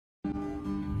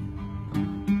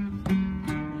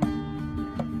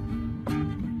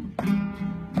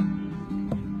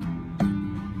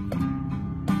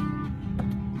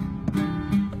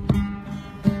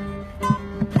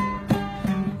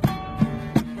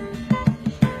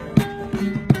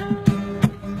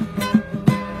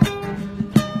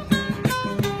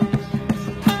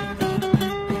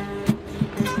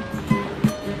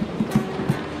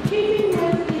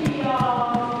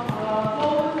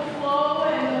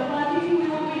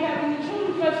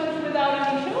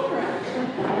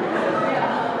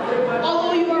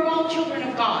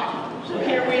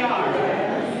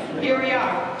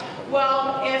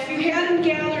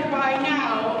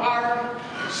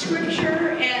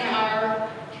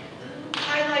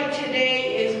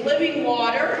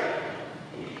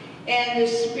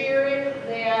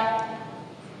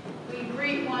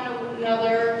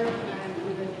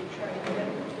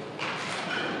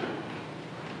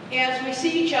we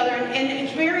see each other. And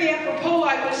it's very apropos,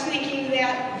 I was thinking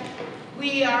that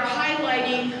we are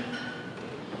highlighting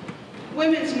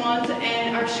Women's Month,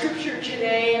 and our scripture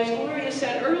today, as Gloria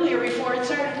said earlier before it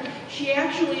started, she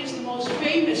actually is the most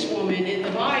famous woman in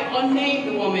the Bible,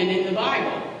 unnamed woman in the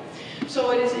Bible.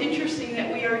 So it is interesting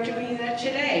that we are doing that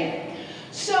today.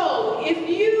 So, if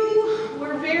you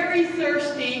were very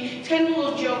thirsty, it's kind of a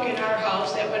little joke in our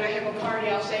house that when I have a party,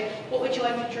 I'll say, what would you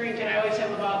like to drink? And I always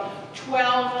have about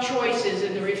 12 choices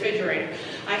in the refrigerator.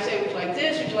 I say, would you like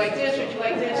this? Would you like this? Would you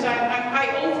like this? I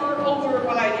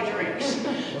overbuy the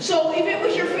drinks. So, if it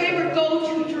was your favorite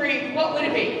go-to drink, what would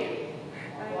it be?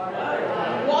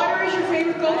 Water. Water is your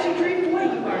favorite go-to drink? Boy,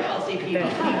 you are healthy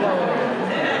people.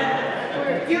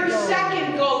 Your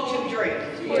second go-to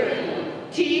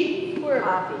drink? Tea?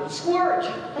 Squirt.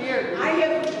 I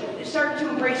have started to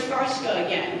embrace Fresca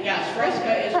again. Yes,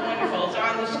 Fresca is wonderful. It's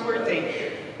on the squirt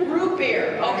thing. Root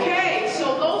beer. Okay,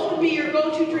 so those would be your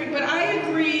go-to drink. But I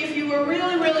agree, if you were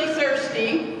really, really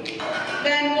thirsty,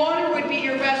 then water would be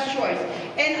your best choice.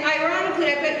 And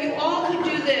ironically, I bet you all could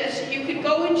do this. You could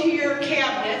go into your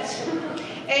cabinets,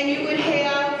 and you would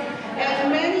have as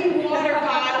many water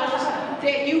bottles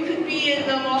that you could be in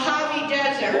the Mojave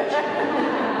Desert,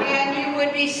 and you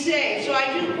would be safe. So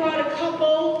I just brought a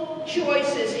couple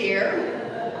choices here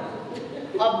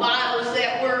of bottles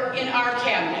that were in our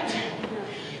cabinet.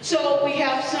 So we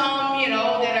have some,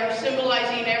 that are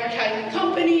symbolizing advertising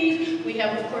companies. We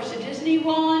have, of course, a Disney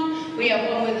one. We have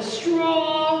one with a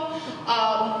straw.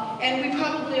 And we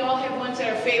probably all have ones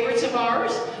that are favorites of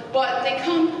ours. But they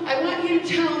come, I want you to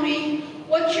tell me,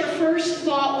 what's your first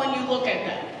thought when you look at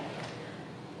them?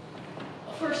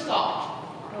 First thought.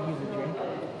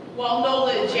 Well, no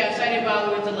lids, yes, I didn't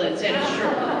bother with the lids, that is true.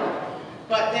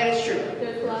 But that is true.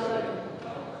 There's lots of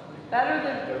better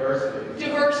than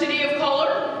diversity of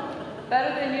color.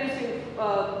 Better than using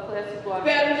plastic water.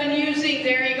 Better than using,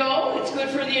 there you go. It's good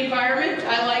for the environment.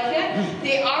 I like that.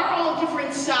 They are all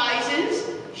different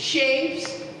sizes,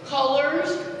 shapes,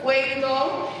 colors, way to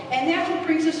go. And that's what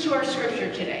brings us to our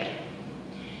scripture today.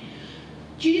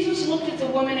 Jesus looked at the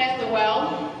woman at the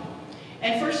well.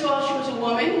 And first of all, she was a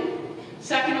woman.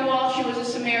 Second of all, she was a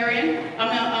Samaritan.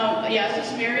 A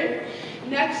Samaritan.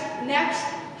 Next,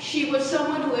 she was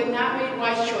someone who had not made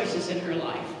wise choices in her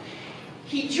life.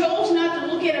 He chose not to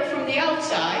look at her from the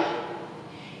outside.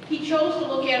 He chose to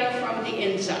look at her from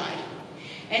the inside.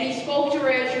 And he spoke to her,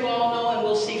 as you all know, and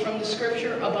we'll see from the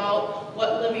scripture, about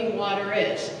what living water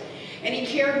is. And he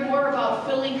cared more about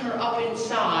filling her up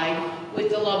inside with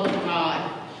the love of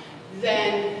God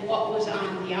than what was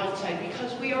on the outside,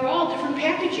 because we are all different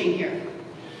packaging here.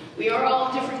 We are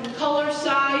all different color,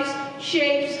 size,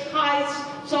 shapes, heights,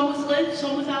 some with lids,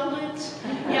 some without lids.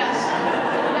 Yes,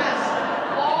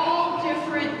 yes. All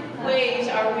different ways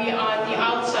are we on the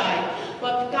outside.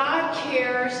 But God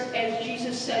cares, as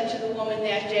Jesus said to the woman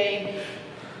that day,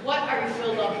 what are you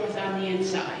filled up with on the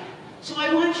inside? So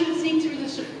I want you to think through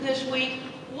this week,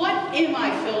 what am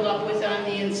I filled up with on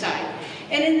the inside?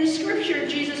 And in the scripture,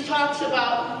 Jesus talks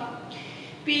about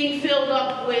being filled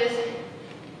up with,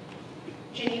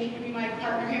 Jenny, can you be my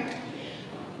partner here?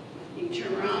 You can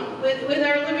turn around. With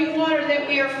our living water, that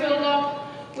we are filled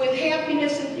up with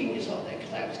happiness, and you can just hold that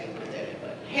because I was going to put that in,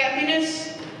 but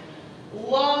happiness,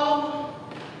 love,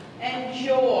 and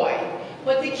joy.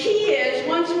 But the key is,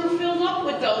 once we're filled up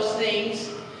with those things,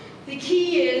 the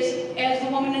key is, as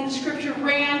the woman in the scripture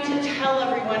ran to tell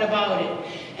everyone about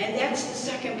it. And that's the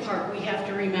second part we have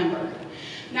to remember.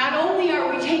 Not only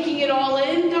are we taking it all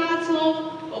in, God's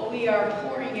love, but we are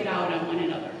pouring it out on one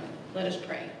another. Let us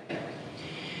pray.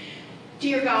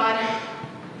 Dear God,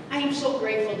 I am so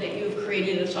grateful that you have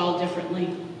created us all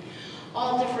differently.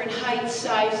 All different heights,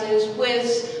 sizes,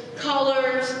 widths,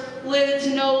 colors, lids,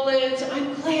 no lids.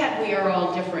 I'm glad we are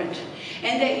all different.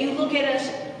 And that you look at us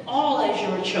all as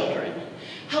your children.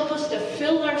 Help us to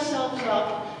fill ourselves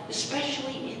up,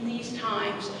 especially in these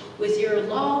times, with your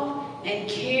love and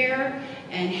care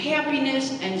and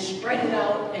happiness, and spread it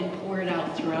out and pour it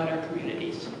out throughout our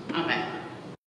communities. Amen.